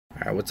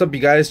Alright, what's up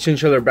you guys?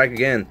 Chinchiller back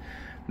again.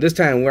 This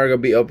time we're going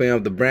to be opening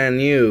up the brand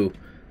new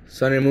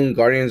Sun and Moon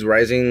Guardians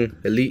Rising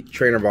Elite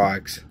Trainer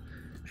Box.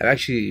 I've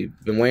actually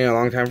been waiting a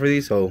long time for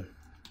these, so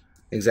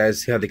excited to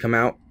see how they come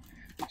out.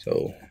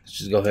 So let's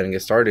just go ahead and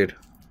get started.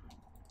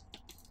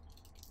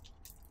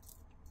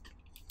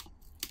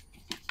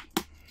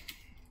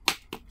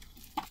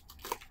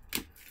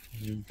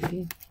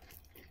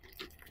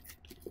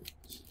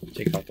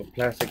 Take out the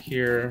plastic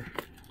here.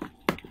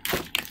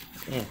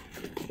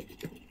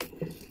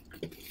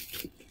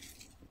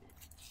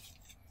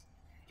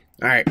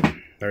 Alright,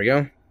 there we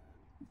go.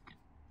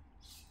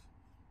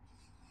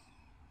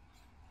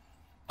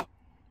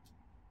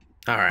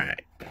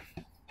 Alright.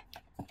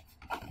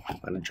 I'm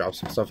gonna drop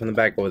some stuff in the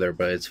back over there,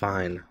 but it's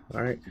fine.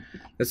 Alright.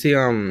 Let's see,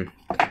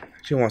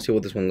 actually want to see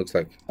what this one looks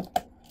like.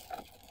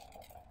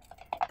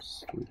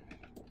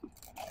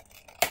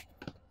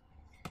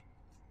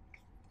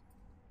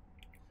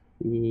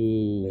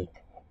 Ooh.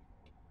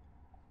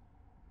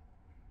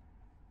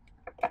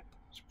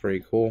 It's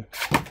pretty cool.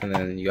 And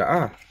then you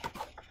got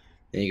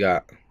and you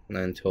got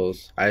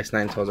Ninetales, Ice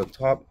Ninetales at the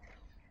top.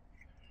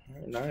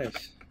 Very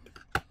nice.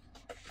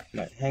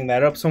 Might hang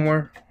that up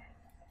somewhere.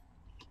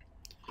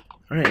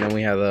 Alright, then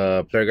we have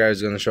the player guide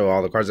is gonna show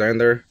all the cards that are in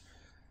there.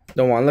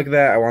 Don't want to look at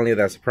that, I want to leave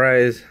that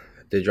surprise.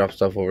 They drop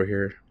stuff over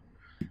here.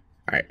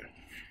 Alright.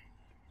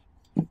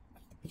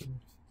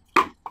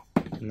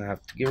 And I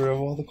have to get rid of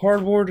all the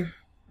cardboard.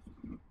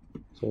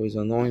 It's always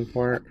an annoying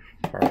part.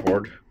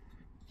 Cardboard.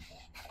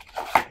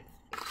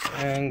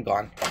 And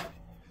gone.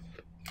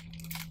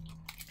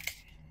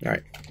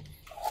 Alright,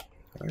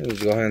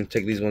 let's go ahead and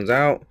take these ones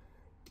out.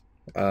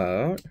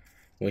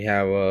 We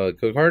have a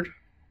code card,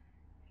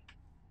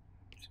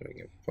 so we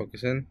can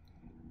focus in.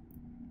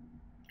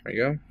 There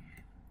you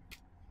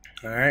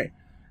go. Alright,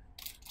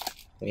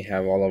 we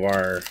have all of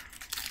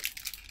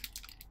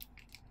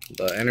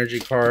the energy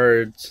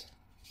cards,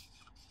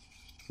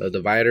 the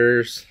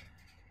dividers,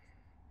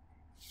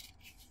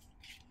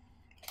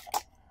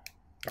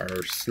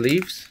 our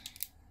sleeves.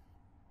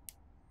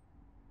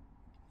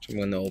 I'm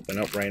going to open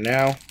up right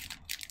now,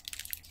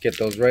 get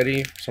those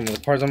ready for some of the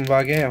cards I'm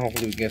about to get, and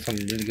hopefully we get some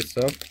really good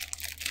stuff.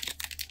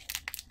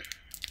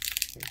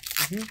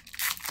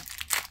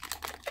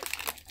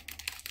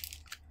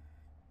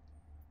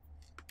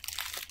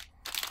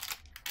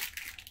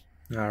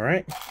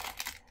 Alright,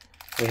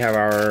 we have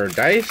our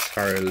dice,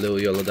 our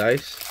little yellow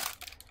dice.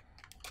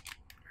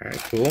 Alright,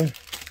 cool.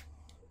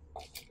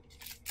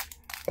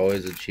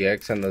 Always the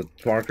GX and the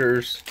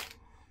markers,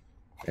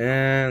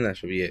 and that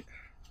should be it.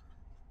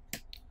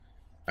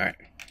 Alright,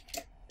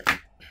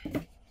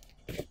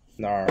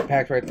 our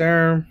pack right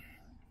there.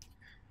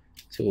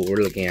 See what we're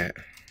looking at.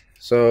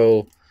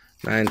 So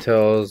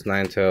Ninetales,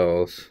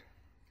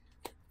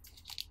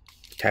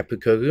 Tapu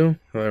Koko, if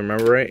I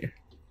remember right.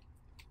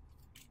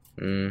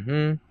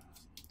 Drawing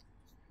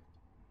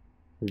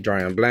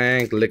a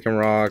blank,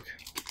 Lycanroc,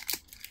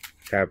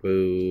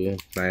 Tapu,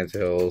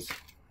 Ninetales,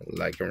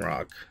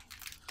 Lycanroc.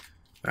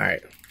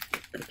 Alright,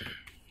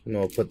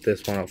 we'll put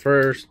this one up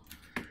first,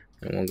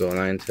 and we'll go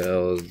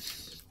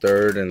Ninetales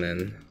third, and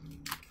then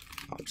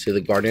obviously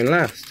the Guardian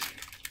last.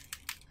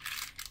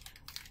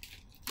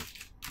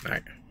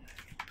 Alright,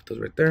 put those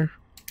right there.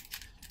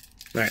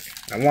 Alright,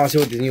 I want to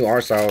see what these new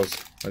art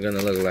styles are going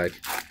to look like.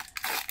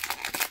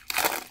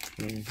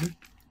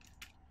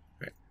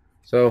 Alright,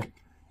 so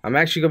I'm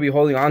actually going to be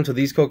holding on to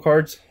these code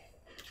cards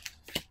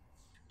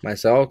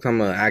myself. I'm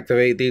going to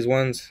activate these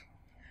ones,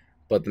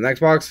 but the next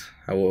box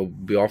I will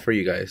be all for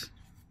you guys.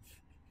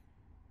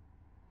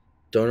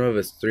 Don't know if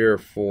it's 3 or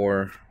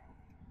 4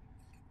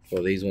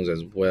 for these ones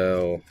as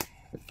well.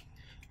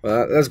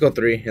 Well, let's go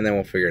 3 and then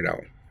we'll figure it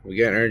out. If we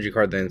get an energy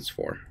card, then it's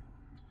 4.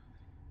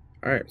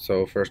 Alright,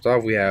 so first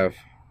off we have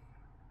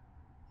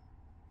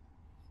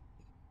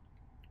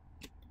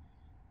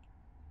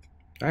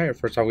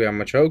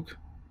Machoke,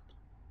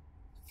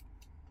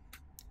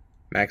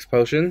 Max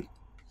Potion,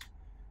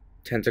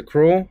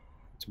 Tentacruel,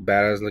 it's a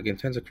badass looking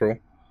Tentacruel,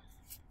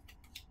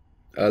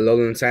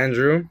 Alolan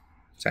Sandshrew,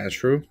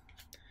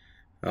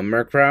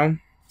 Murkrow,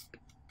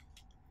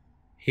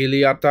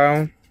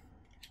 Helioptile,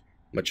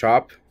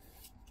 Machop,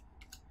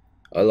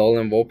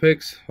 Alolan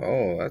Vulpix.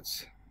 Oh,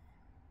 that's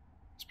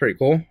pretty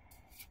cool.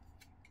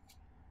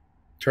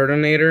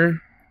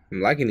 Turtonator.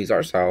 I'm liking these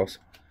art styles.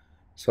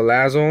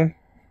 Salazzle.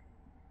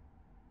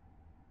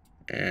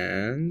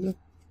 And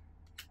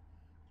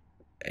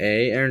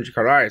a energy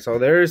card. Alright, so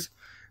there's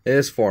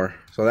 4.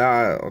 So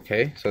that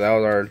so that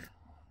was our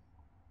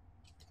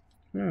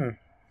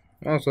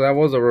oh, so that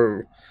was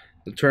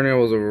the Turtonator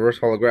was a reverse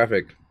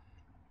holographic.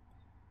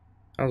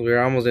 That was weird.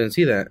 I almost didn't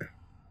see that.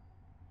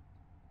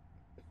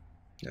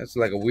 That's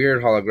like a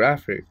weird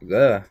holographic.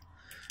 A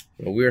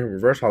weird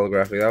reverse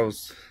holographic. That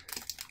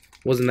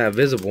wasn't that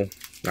visible.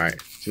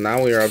 Alright, so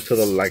now we are up to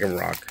the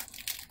Lycanroc.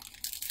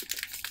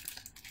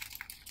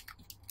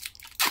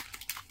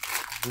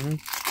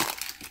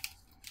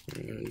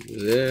 Do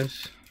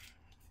this.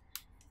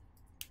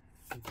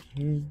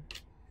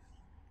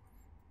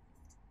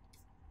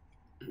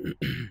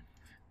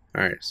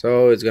 Alright,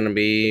 so it's gonna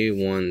be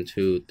 1,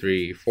 2,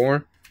 3,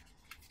 4.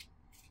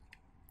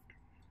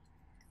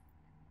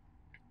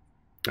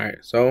 Alright,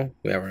 so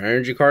we have our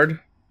energy card,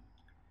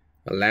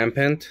 a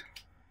Lampent,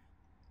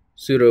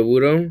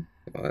 Sudowoodo.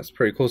 Oh, that's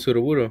pretty cool,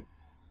 Sudowoodo.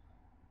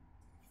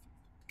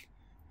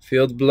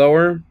 Field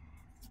Blower,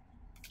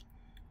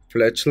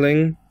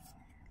 Fletchling,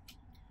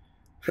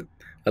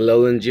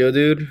 Alolan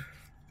Geodude,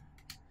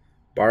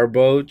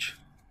 Barboach,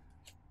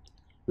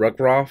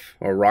 Rockruff,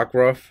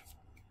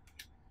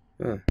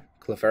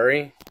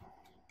 Clefairy,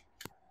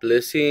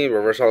 Blissey,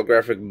 Reverse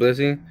Holographic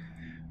Blissey,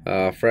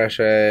 Fresh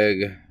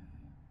Egg.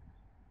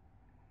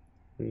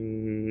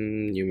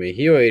 You may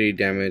heal 80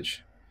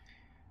 damage,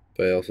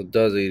 but it also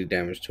does 80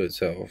 damage to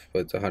itself.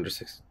 But it's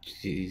 160.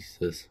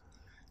 Jesus,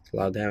 it's a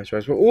lot of damage.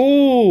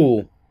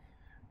 Ooh,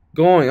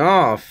 going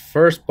off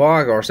first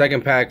box or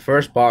second pack,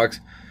 first box.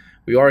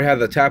 We already have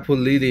the Tapu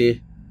Lele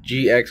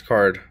GX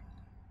card.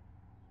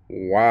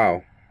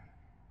 Wow,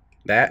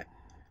 that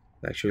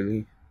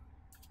actually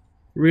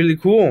really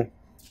cool.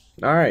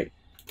 All right,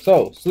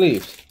 so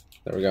sleeves.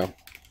 There we go.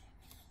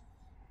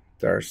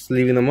 Start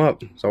sleeving them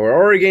up. So we're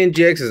already getting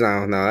GXs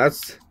now. Now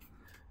that's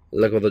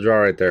luck of the draw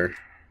right there.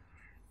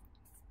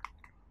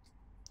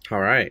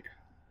 All right.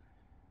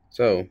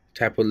 So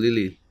Tapu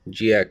Lele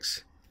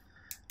GX.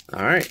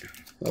 All right.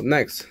 Up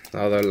next,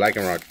 another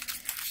Lycanroc.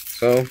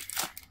 So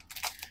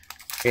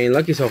getting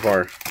lucky so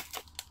far.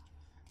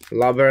 A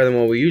lot better than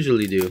what we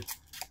usually do.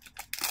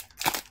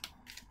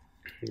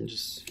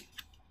 Just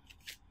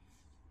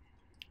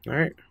all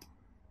right.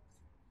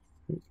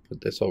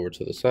 Put this over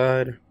to the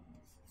side.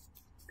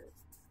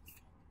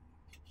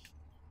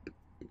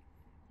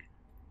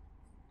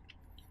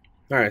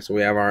 Alright, so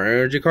we have our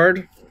energy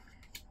card,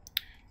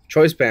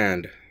 Choice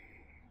Band,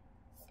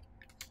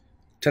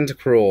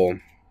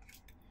 Tentacruel,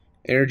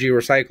 Energy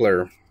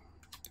Recycler,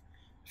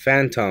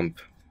 Phantump,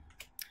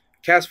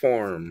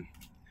 Castform,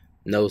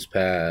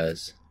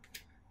 Nosepass,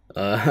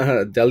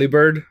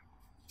 Delibird,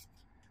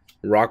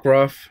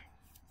 Rockruff,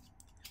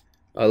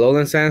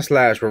 Alolan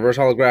Sandslash, Reverse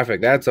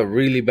Holographic. That's a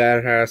really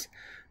badass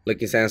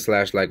looking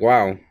Sandslash. Like,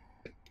 wow.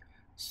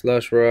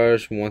 Slush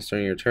Rush. Once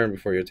during your turn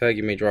before your attack,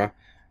 you may draw.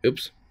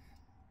 Oops.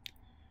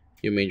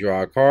 You may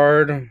draw a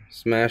card.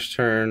 Smash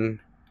turn.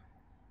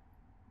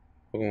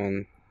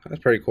 Pokemon. That's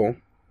pretty cool.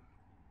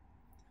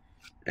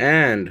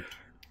 And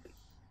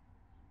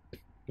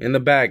in the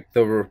back,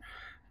 the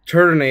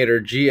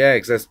Turtonator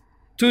GX. That's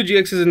 2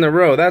 GXs in a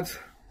row. That's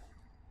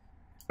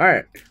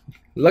alright.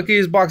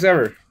 Luckiest box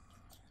ever.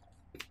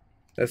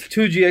 That's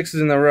 2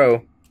 GXs in a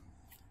row.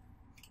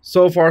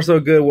 So far, so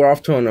good. We're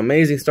off to an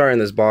amazing start in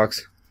this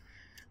box.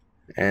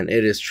 And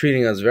it is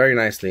treating us very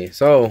nicely.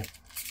 So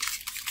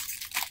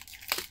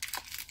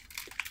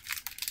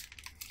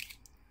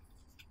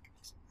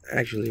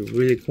actually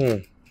really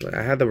cool.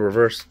 I had the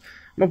reverse.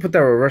 I'm gonna put that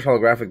reverse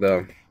holographic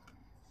though.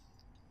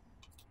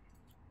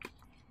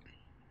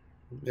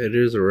 It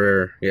is a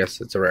rare.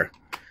 Yes, it's a rare.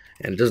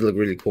 And it does look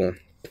really cool.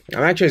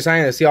 I'm actually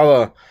excited to see all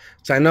the.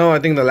 So I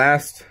think the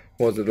last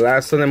the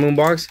last Sun and Moon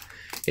box.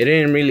 It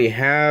didn't really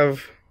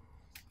have.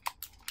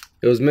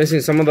 It was missing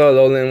some of the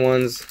Alolan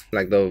ones,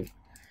 like the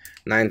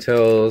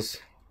Ninetales,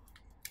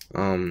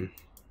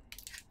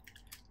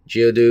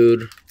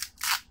 Geodude.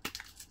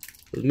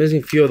 It was missing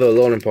a few of the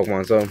Alolan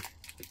Pokemon, so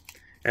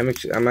I'm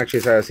actually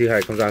excited to see how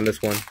it comes out in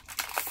this one.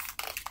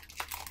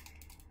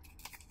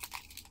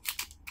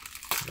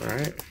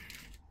 Alright.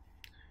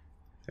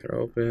 They're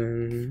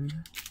open.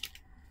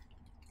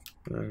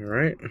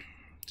 Alright.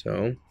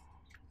 So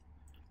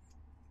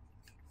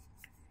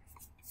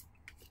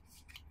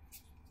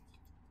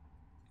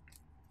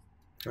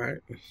alright.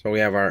 So we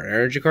have our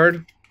energy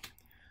card.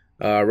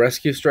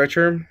 Rescue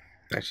Stretcher.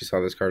 I actually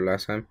saw this card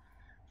last time.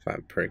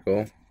 Found pretty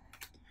cool.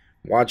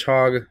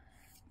 Watchog,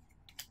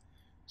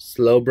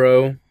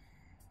 Slowbro,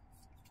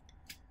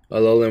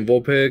 Alolan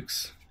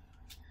Vulpix,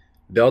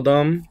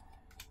 Beldum,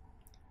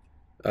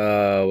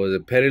 was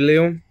it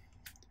Petilil,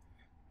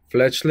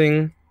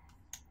 Fletchling,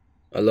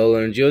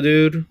 Alolan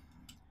Geodude,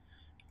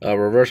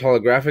 Reverse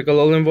Holographic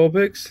Alolan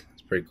Vulpix.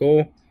 It's pretty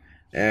cool.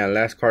 And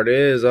last card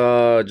is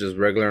just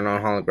regular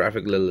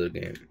non-holographic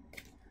Lilligant.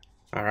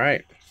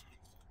 Alright.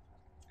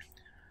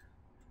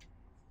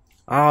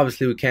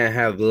 Obviously we can't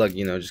have the luck,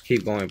 you know, just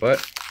keep going,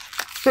 but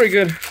pretty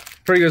good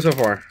so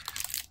far.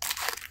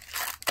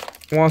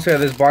 I want to say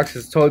that this box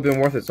has totally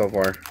been worth it so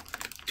far.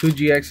 2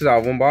 GXs out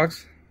of 1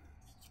 box.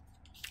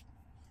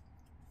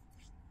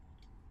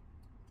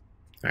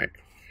 Alright.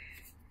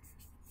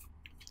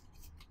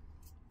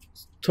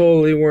 It's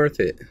totally worth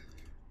it.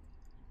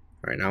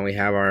 Alright, now we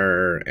have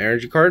our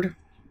energy card.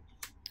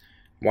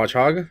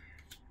 Watchog.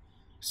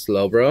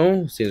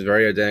 Slowbro. Seems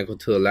very identical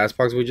to the last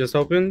box we just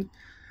opened.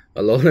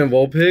 Alolan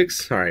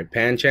Vulpix. Alright,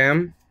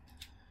 Pancham.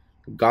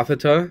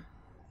 Gothita.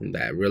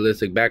 That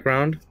realistic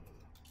background.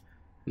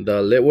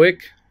 The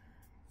Litwick.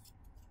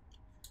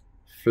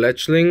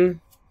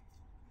 Fletchling.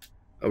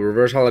 A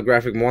reverse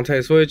holographic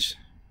multi-switch.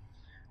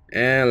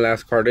 And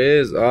last card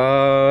is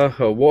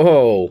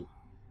whoa.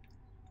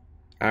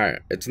 Alright,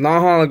 it's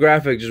not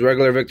holographic, just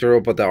regular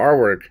Victorope, but the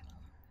artwork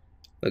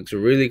Looks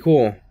really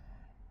cool.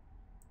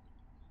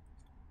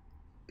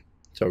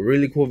 It's a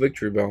really cool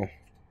Victreebel.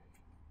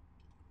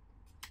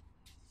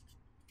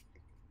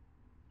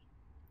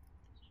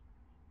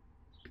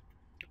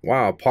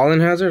 Wow,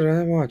 Pollen Hazard?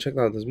 I want to check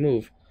out this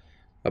move.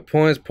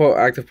 Opponent's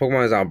active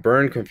Pokemon is now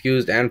burned,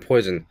 confused, and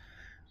poisoned.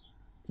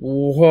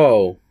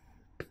 Whoa.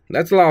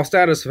 That's a lot of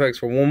status effects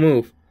for one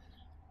move.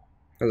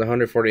 Has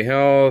 140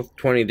 health,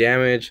 20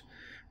 damage.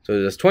 So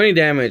there's 20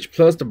 damage,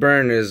 plus the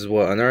burn is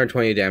what? Another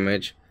 20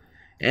 damage.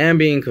 And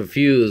being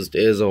confused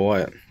is a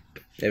what?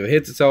 If it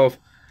hits itself,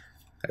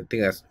 I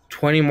think that's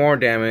 20 more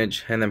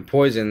damage. And then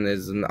poison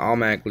is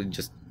automatically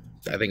just,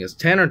 I think it's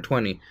 10 or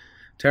 20.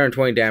 10 or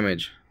 20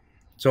 damage.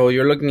 So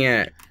you're looking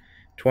at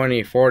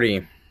 20,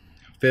 40,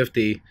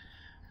 50,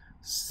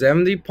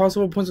 70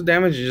 possible points of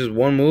damage in just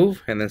one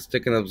move. And then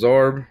stick and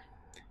absorb,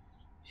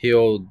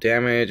 heal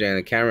damage, and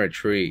it can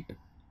retreat.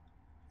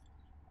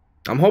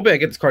 I'm hoping I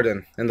get this card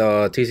in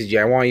the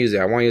TCG. I want to use it.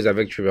 I want to use that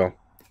Victreebel.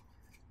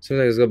 Seems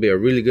like it's going to be a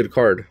really good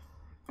card.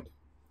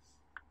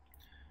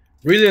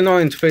 Really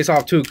annoying to face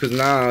off too, because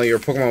now your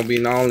Pokemon will be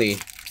not only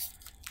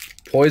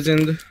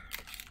poisoned,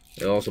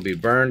 it'll also be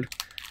burned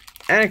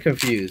and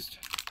confused.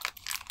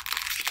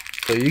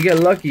 So you get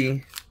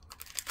lucky,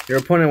 your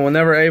opponent will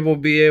never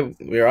be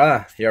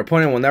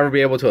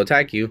able to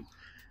attack you,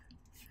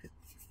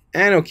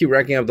 and it'll keep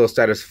racking up those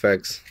status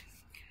effects.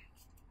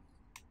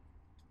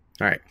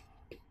 All right.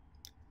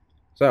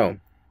 So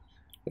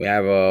we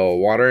have a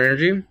Water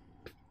Energy,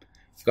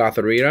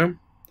 Gothorita,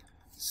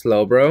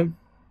 Slowbro,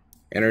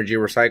 Energy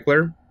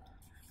Recycler,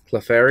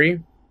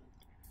 Clefairy,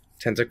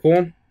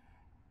 Tentacool,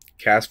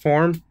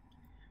 Castform,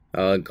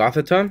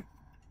 Gothita,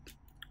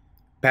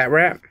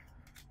 Patrat,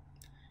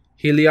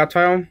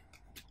 Helioptile,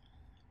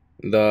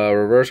 the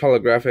Reverse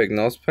Holographic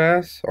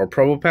Nosepass, or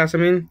Probopass, I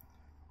mean.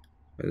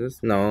 Is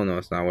this? No,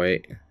 it's not.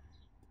 Wait.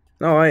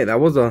 No, wait, that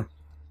was a...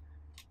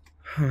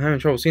 I'm having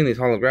trouble seeing these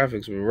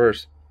holographics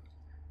reverse.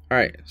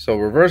 Alright, so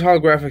Reverse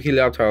Holographic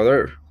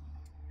Helioptile,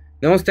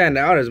 they don't stand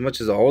out as much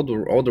as the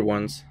older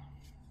ones.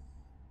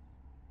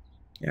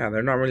 Yeah,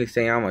 they're not really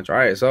staying out much.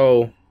 Alright,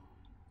 so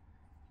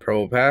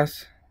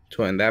Probopass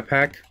to end that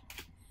pack.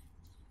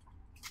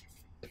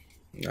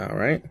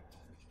 Alright.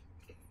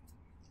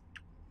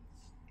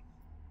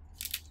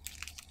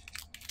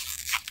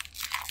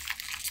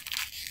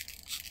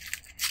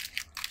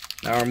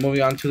 Now we're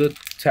moving on to the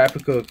Tapu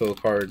Koko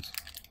cards.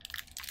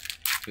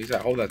 At least I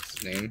hope that's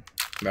his name,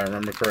 if I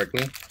remember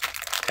correctly.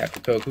 Tapu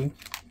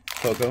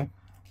Koko.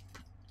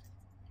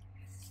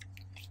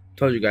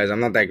 Told you guys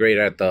I'm not that great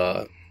at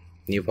the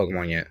new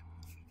Pokemon yet.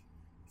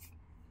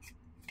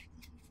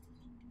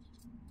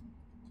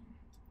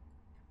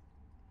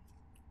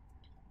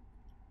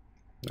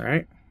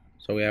 Alright,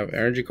 so we have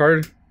Energy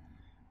card,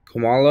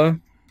 Komala,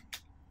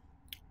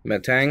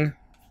 Metang,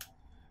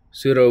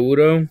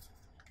 Sudowoodo,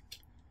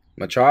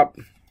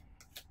 Machop,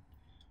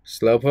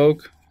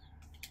 Slowpoke,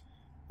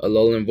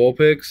 Alolan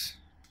Vulpix,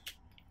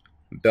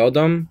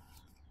 Beldum,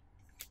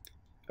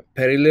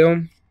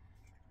 Petilil.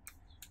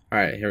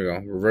 Alright, here we go.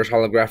 Reverse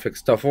Holographic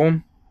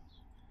Stuffle.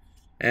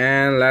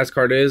 And last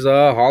card is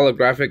a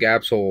Holographic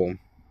Absol.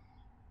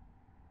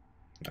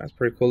 That's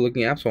pretty cool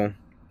looking Absol.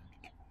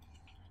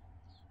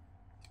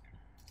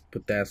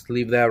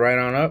 Leave that right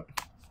on up.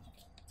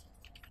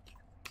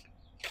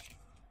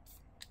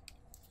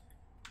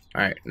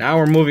 Alright, now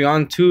we're moving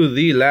on to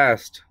the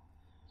last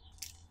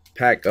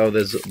pack of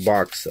this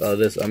box.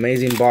 This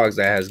amazing box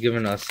that has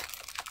given us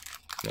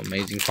some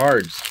amazing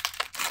cards.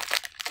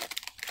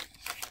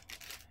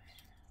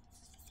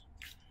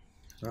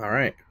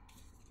 Alright.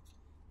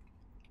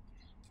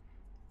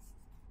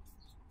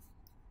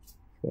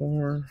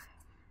 4.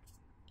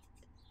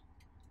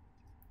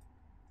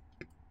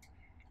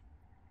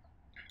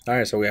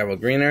 Alright, so we have a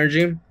Green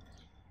Energy,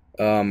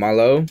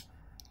 Malo,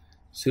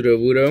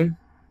 Sudowoodo,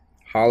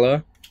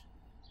 Hala,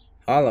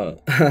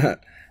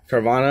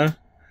 Carvanha,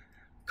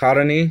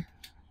 Cottonee,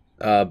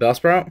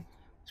 Bellsprout.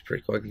 It's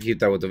pretty cool. I can keep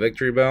that with the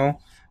Victreebel.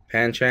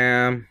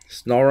 Pancham,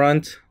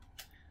 Snorunt,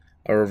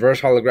 a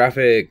Reverse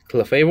Holographic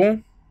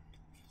Clefable.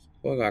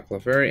 We got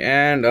Clefairy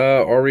and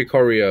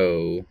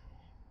Oricorio.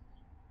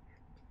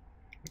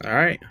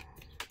 Alright.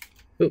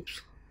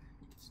 Oops.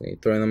 So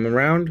throwing them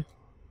around.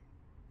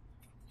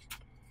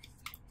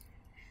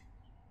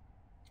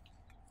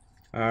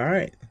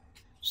 Alright.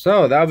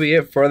 So that'll be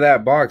it for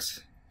that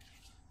box.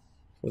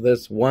 For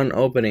this one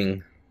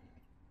opening.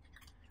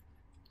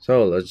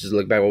 So let's just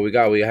look back what we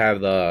got. We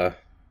have the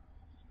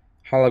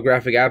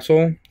Holographic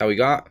Absol that we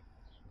got.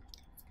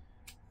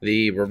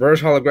 The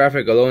Reverse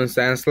Holographic Alolan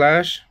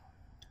Sandslash.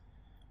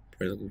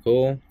 Pretty looking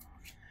cool.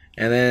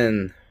 And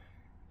then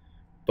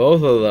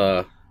both of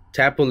the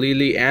Tapu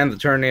Lele and the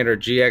Turtonator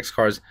GX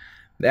cards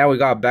that we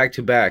got back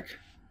to back.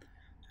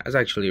 That's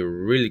actually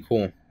really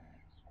cool.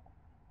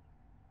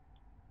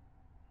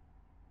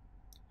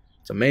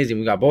 It's amazing.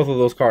 We got both of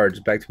those cards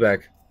back to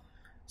back.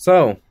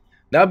 So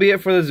that'll be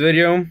it for this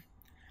video.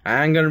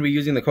 I'm going to be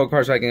using the code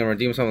card so I can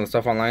redeem some of the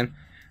stuff online.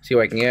 See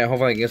what I can get.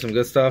 Hopefully I can get some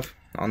good stuff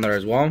on there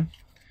as well.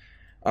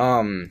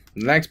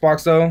 Next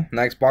box though,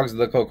 next box of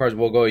the code cards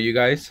will go to you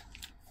guys.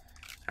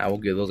 I will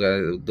give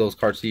those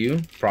cards to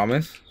you.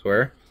 Promise,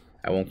 swear.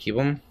 I won't keep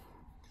them.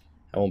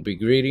 I won't be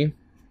greedy.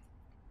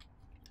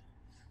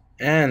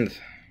 And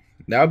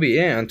that'll be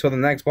it until the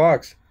next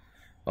box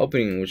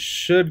opening, which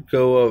should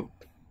go up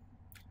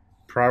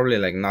probably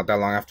like not that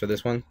long after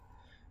this one.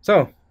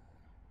 So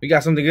we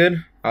got something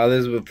good.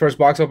 This is the first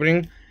box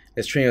opening.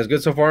 It's treating us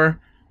good so far.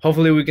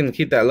 Hopefully we can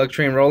keep that luck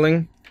train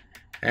rolling.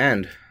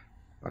 And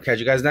I'll catch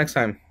you guys next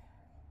time.